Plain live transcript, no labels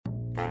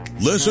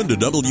Listen to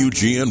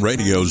WGN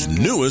Radio's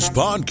newest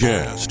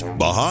podcast,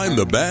 Behind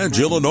the Badge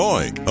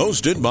Illinois,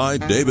 hosted by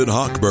David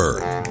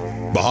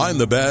Hochberg. Behind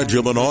the Badge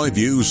Illinois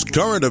views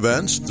current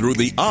events through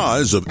the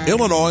eyes of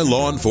Illinois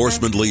law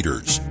enforcement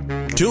leaders.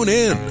 Tune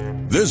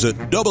in. Visit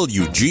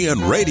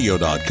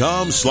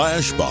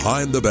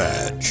WGNRadio.com/Behind the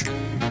Badge.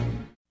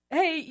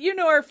 Hey, you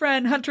know our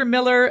friend Hunter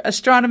Miller,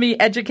 astronomy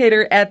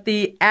educator at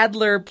the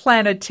Adler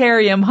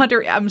Planetarium.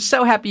 Hunter, I'm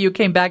so happy you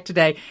came back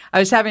today. I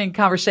was having a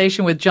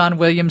conversation with John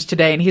Williams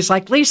today, and he's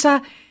like,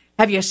 Lisa,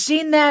 have you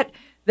seen that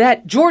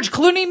George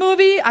Clooney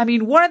movie? I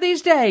mean, one of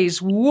these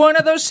days, one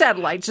of those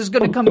satellites is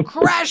going to come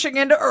crashing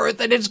into Earth,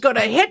 and it's going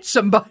to hit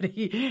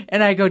somebody.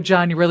 And I go,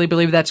 John, you really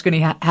believe that's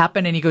going to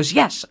happen? And he goes,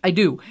 yes, I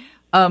do.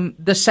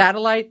 The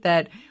satellite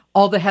that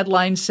all the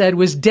headlines said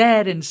was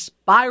dead and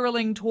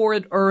spiraling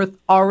toward Earth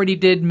already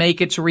did make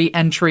its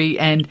re-entry,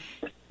 and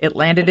it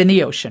landed in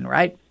the ocean,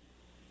 right?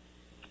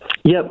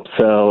 Yep.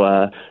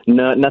 So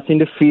nothing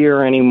to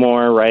fear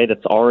anymore, right?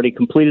 It's already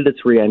completed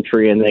its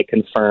re-entry, and they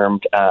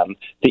confirmed, the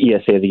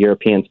ESA, the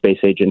European Space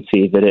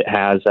Agency, that it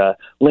has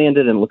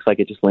landed, and it looks like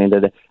it just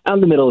landed out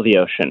in the middle of the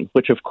ocean,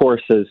 which, of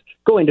course, is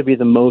going to be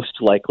the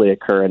most likely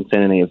occurrence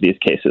in any of these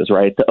cases,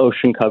 right? The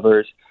ocean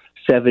covers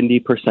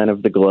 70%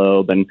 of the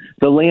globe, and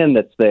the land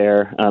that's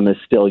there is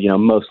still,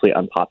 mostly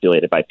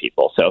unpopulated by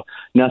people. So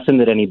nothing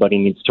that anybody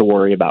needs to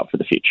worry about for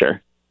the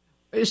future.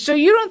 So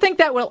you don't think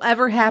that will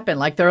ever happen?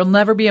 Like there will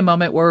never be a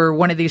moment where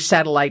one of these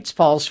satellites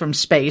falls from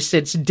space,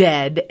 it's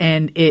dead,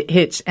 and it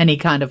hits any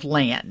kind of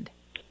land?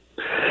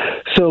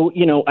 So,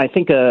 I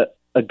think a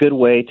good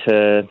way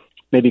to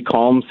maybe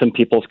calm some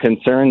people's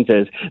concerns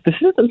is this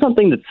isn't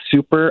something that's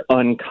super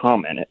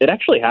uncommon. It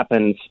actually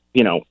happens,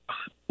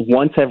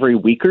 once every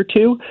week or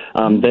two,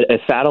 that a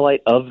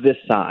satellite of this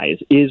size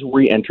is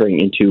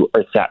re-entering into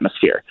Earth's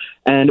atmosphere.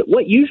 And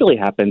what usually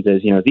happens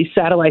is, these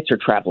satellites are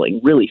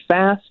traveling really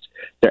fast.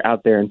 They're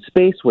out there in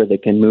space where they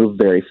can move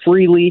very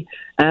freely.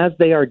 As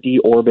they are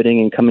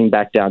deorbiting and coming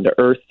back down to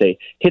Earth, they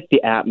hit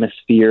the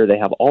atmosphere. They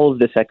have all of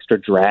this extra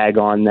drag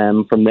on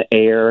them from the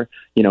air,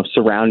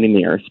 surrounding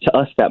the Earth. To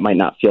us, that might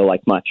not feel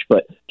like much,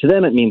 but to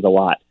them, it means a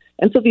lot.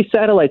 And so these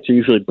satellites are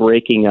usually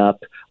breaking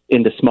up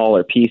into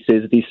smaller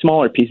pieces. These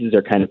smaller pieces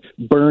are kind of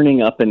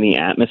burning up in the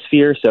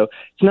atmosphere, so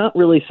it's not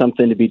really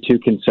something to be too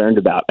concerned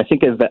about. I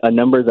think a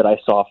number that I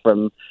saw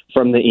from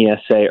the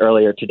ESA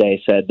earlier today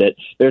said that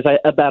there's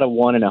about a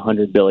 1 in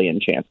 100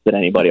 billion chance that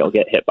anybody will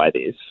get hit by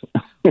these.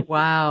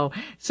 Wow.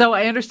 So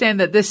I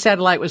understand that this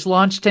satellite was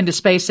launched into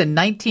space in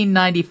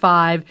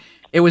 1995.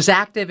 It was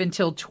active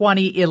until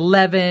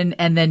 2011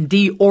 and then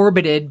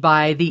deorbited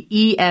by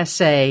the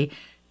ESA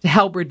to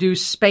help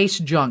reduce space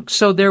junk.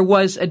 So there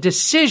was a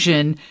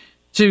decision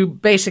to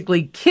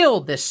basically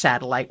kill this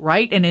satellite,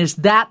 right? And is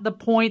that the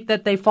point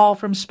that they fall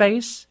from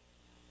space?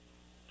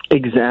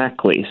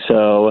 Exactly.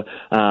 So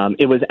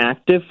it was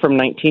active from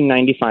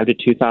 1995 to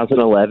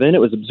 2011.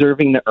 It was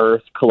observing the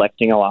Earth,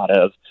 collecting a lot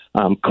of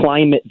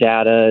climate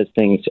data as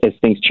things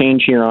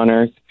change here on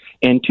Earth.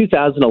 In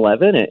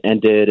 2011, it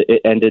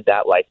ended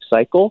that life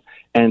cycle,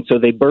 and so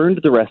they burned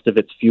the rest of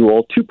its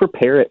fuel to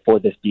prepare it for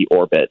this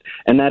deorbit,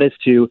 and that is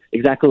to,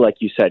 exactly like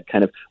you said,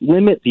 kind of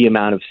limit the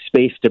amount of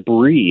space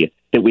debris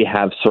that we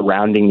have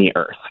surrounding the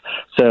Earth.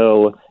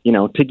 So,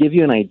 to give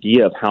you an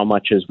idea of how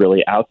much is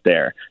really out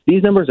there,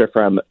 these numbers are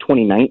from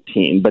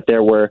 2019, but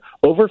there were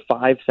over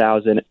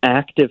 5,000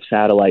 active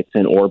satellites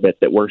in orbit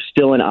that were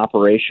still in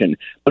operation,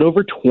 but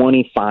over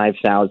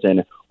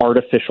 25,000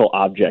 artificial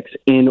objects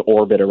in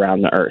orbit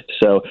around the Earth.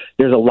 So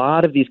there's a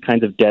lot of these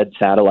kinds of dead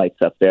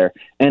satellites up there,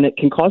 and it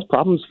can cause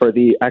problems for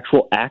the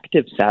actual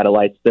active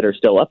satellites that are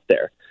still up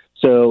there.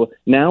 So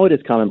now it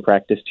is common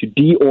practice to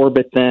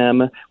deorbit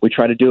them. We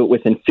try to do it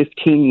within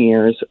 15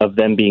 years of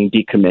them being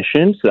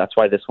decommissioned. So that's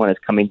why this one is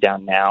coming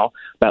down now,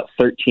 about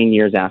 13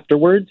 years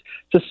afterwards.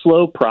 It's a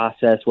slow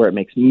process where it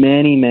makes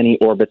many, many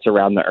orbits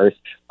around the Earth,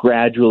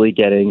 gradually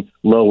getting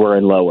lower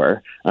and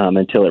lower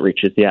until it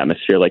reaches the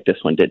atmosphere like this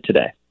one did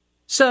today.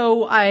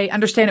 So I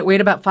understand it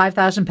weighed about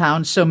 5,000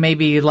 pounds, so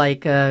maybe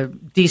like a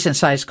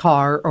decent-sized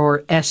car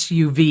or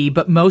SUV,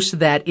 but most of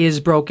that is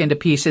broken to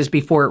pieces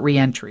before the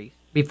reentry.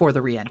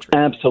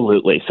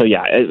 Absolutely. So,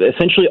 yeah,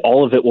 essentially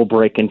all of it will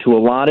break into a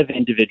lot of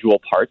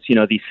individual parts.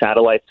 These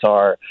satellites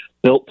are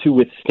built to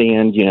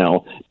withstand,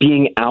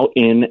 being out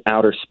in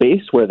outer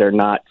space where they're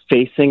not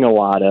facing a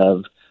lot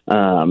of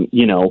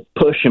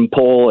push and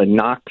pull and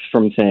knocks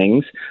from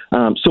things.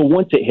 So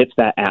once it hits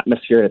that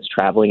atmosphere and it's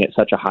traveling at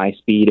such a high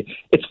speed,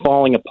 it's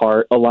falling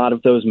apart. A lot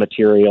of those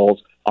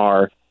materials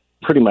are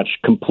pretty much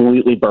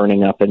completely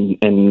burning up and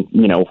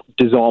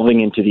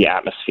dissolving into the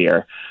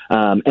atmosphere.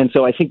 And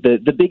so I think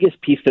the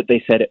biggest piece that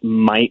they said it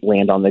might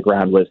land on the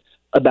ground was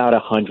about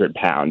 100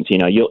 pounds.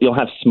 You'll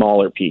have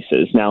smaller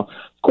pieces. Now,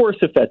 of course,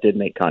 if that did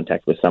make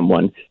contact with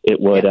someone, it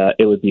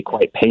would be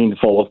quite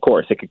painful. Of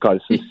course, it could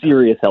cause some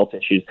serious health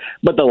issues,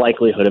 but the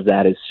likelihood of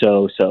that is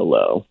so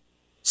low.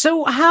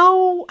 So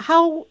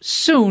how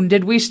soon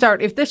did we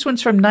start? If this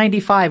one's from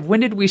 95, when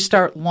did we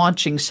start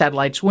launching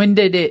satellites? When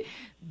did it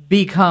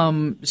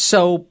become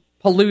so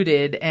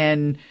polluted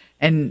and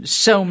and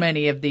so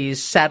many of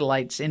these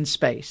satellites in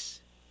space?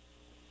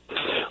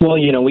 Well,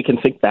 we can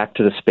think back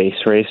to the space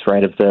race,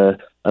 right, of the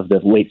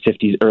late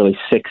 50s, early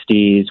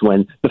 60s,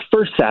 when the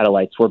first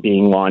satellites were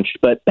being launched.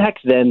 But back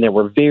then, there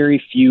were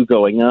very few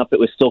going up. It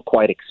was still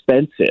quite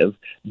expensive.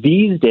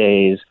 These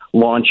days,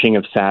 launching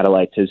of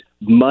satellites is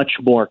much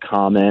more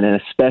common,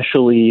 and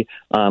especially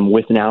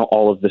with now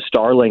all of the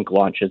Starlink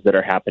launches that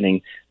are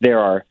happening, there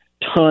are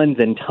tons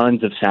and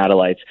tons of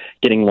satellites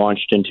getting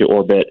launched into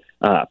orbit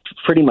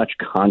pretty much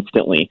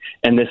constantly.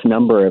 And this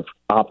number of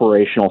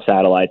operational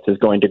satellites is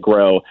going to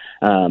grow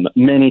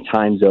many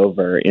times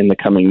over in the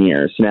coming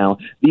years. Now,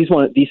 these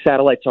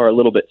satellites are a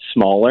little bit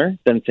smaller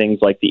than things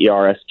like the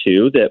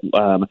ERS-2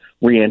 that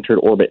re-entered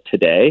orbit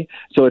today.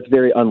 So it's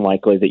very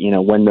unlikely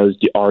that, when those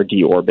are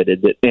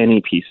deorbited, that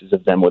any pieces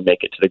of them would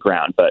make it to the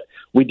ground. But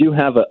we do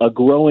have a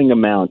growing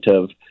amount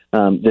of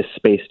this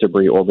space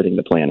debris orbiting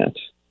the planet.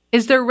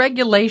 Is there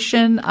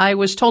regulation? I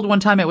was told one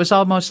time it was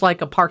almost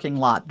like a parking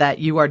lot, that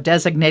you are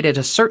designated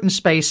a certain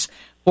space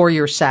for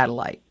your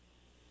satellite.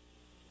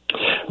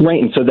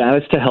 Right, and so that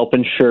is to help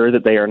ensure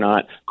that they are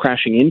not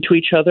crashing into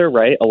each other,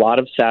 right? A lot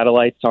of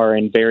satellites are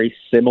in very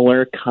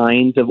similar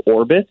kinds of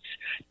orbits.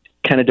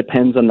 Kind of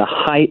depends on the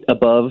height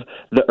above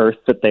the Earth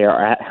that they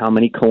are at, how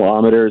many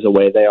kilometers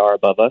away they are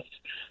above us.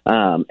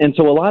 And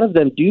so a lot of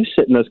them do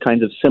sit in those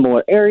kinds of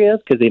similar areas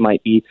because they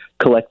might be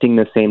collecting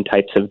the same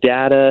types of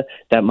data.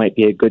 That might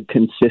be a good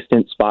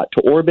consistent spot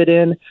to orbit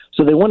in.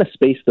 So they want to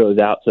space those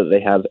out so that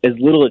they have as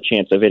little a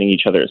chance of hitting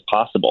each other as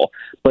possible.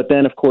 But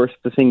then, of course,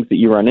 the things that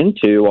you run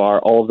into are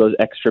all of those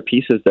extra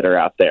pieces that are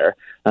out there.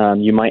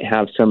 You might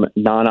have some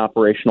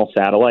non-operational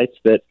satellites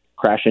that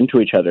crash into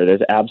each other.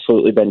 There's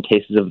absolutely been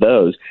cases of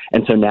those.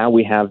 And so now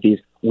we have these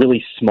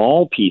really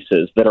small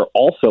pieces that are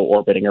also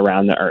orbiting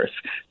around the Earth,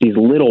 these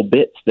little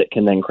bits that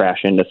can then crash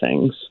into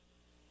things.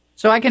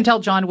 So I can tell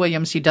John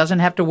Williams he doesn't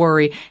have to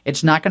worry.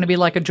 It's not going to be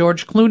like a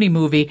George Clooney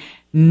movie.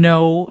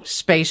 No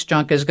space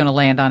junk is going to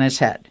land on his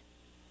head.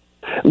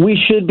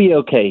 We should be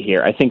okay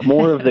here. I think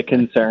more of the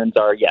concerns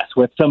are, yes,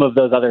 with some of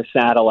those other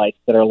satellites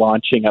that are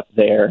launching up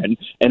there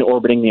and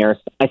orbiting the Earth.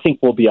 I think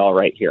we'll be all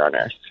right here on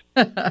Earth.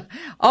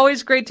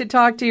 Always great to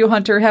talk to you,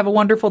 Hunter. Have a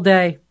wonderful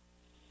day.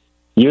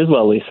 You as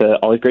well, Lisa.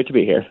 Always great to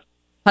be here.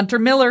 Hunter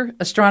Miller,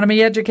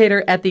 astronomy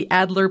educator at the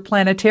Adler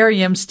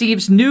Planetarium.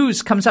 Steve's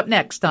News comes up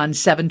next on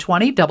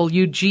 720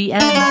 WGN.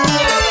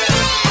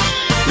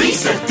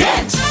 Lisa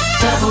Dent,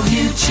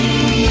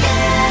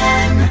 WGN.